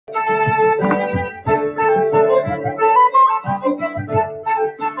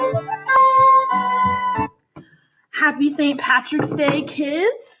Happy St. Patrick's Day,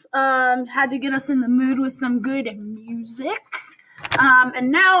 kids. Had to get us in the mood with some good music.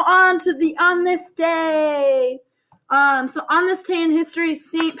 And now on this day. So on this day in history,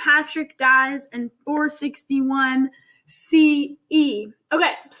 St. Patrick dies in 461 CE.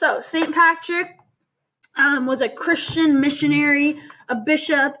 Okay, so St. Patrick was a Christian missionary, a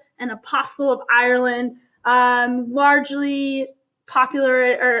bishop, an apostle of Ireland, largely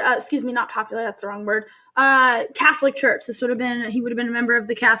popular, not popular, that's the wrong word, Catholic Church. He would have been a member of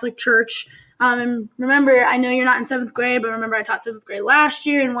the Catholic Church. And remember, I know you're not in 7th grade, but remember I taught 7th grade last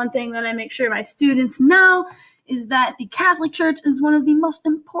year, and one thing that I make sure my students know is that the Catholic Church is one of the most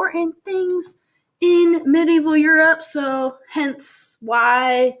important things in medieval Europe, so hence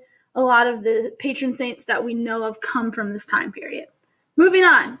why a lot of the patron saints that we know of come from this time period. Moving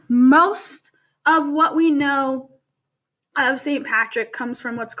on, most of what we know of St. Patrick comes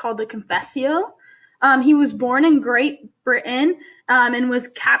from what's called the Confessio. He was born in Great Britain and was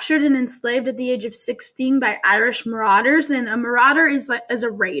captured and enslaved at the age of 16 by Irish marauders. And a marauder is a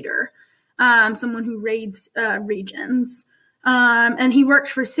raider, someone who raids regions. And he worked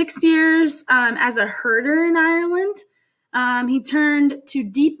for 6 years as a herder in Ireland. He turned to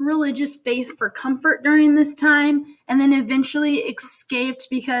deep religious faith for comfort during this time, and then eventually escaped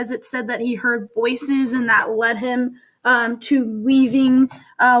because it said that he heard voices, and that led him to leaving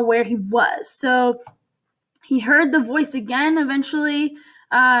where he was. So he heard the voice again eventually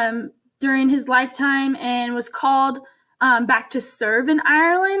during his lifetime and was called back to serve in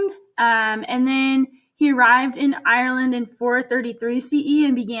Ireland. And then he arrived in Ireland in 433 CE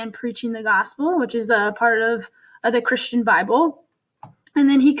and began preaching the gospel, which is a part of the Christian Bible. And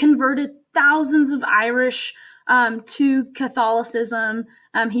then he converted thousands of Irish to Catholicism.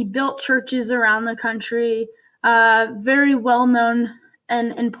 He built churches around the country. Very well known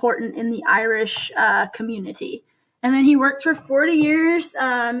and important in the Irish community. And then he worked for 40 years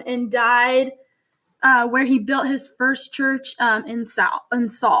and died where he built his first church in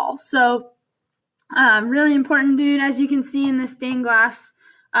Saul. So really important dude. As you can see in the stained glass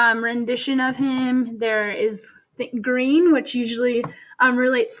rendition of him, there is green, which usually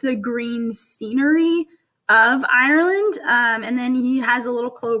relates to the green scenery of Ireland. And then he has a little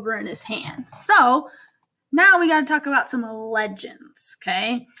clover in his hand. So now we got to talk about some legends,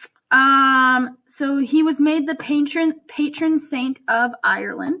 okay? So he was made the patron saint of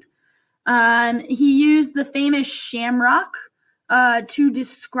Ireland. He used the famous shamrock to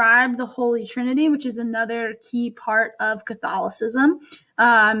describe the Holy Trinity, which is another key part of Catholicism.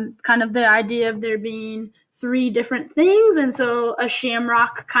 Kind of the idea of there being 3 different things, and so a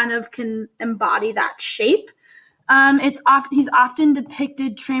shamrock kind of can embody that shape. He's often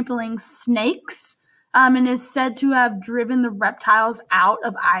depicted trampling snakes, and is said to have driven the reptiles out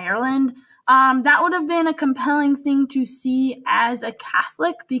of Ireland. That would have been a compelling thing to see as a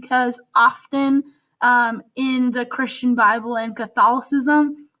Catholic, because often in the Christian Bible and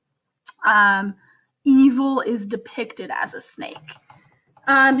Catholicism, evil is depicted as a snake.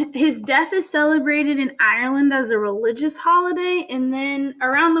 His death is celebrated in Ireland as a religious holiday, and then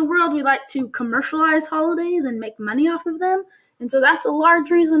around the world we like to commercialize holidays and make money off of them. And so that's a large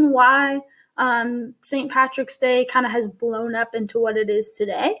reason why St. Patrick's Day kind of has blown up into what it is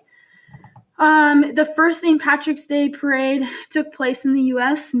today. The first St. Patrick's Day parade took place in the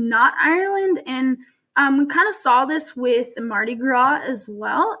U.S., not Ireland, and we kind of saw this with Mardi Gras as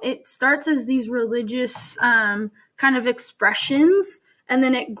well. It starts as these religious kind of expressions, and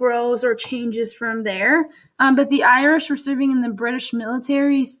then it grows or changes from there. But the Irish were serving in the British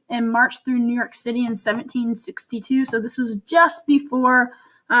military and marched through New York City in 1762, so this was just before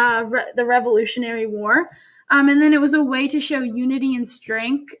the Revolutionary War. And then it was a way to show unity and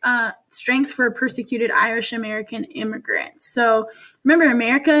strength for persecuted Irish American immigrants. So remember,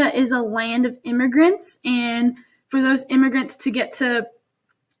 America is a land of immigrants, and for those immigrants to get to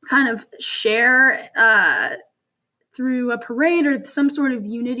kind of share through a parade or some sort of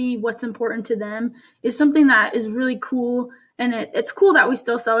unity what's important to them is something that is really cool. And it's cool that we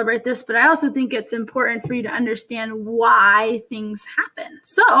still celebrate this, but I also think it's important for you to understand why things happen.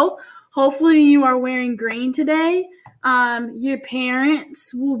 So hopefully you are wearing green today. Your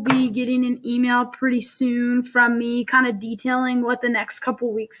parents will be getting an email pretty soon from me kind of detailing what the next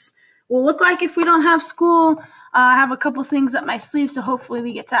couple weeks will look like if we don't have school. I have a couple things up my sleeve, so hopefully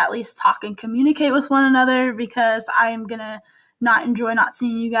we get to at least talk and communicate with one another, because I am going to not enjoy not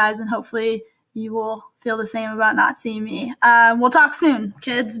seeing you guys, and hopefully you will feel the same about not seeing me. We'll talk soon.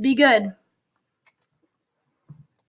 Kids, be good.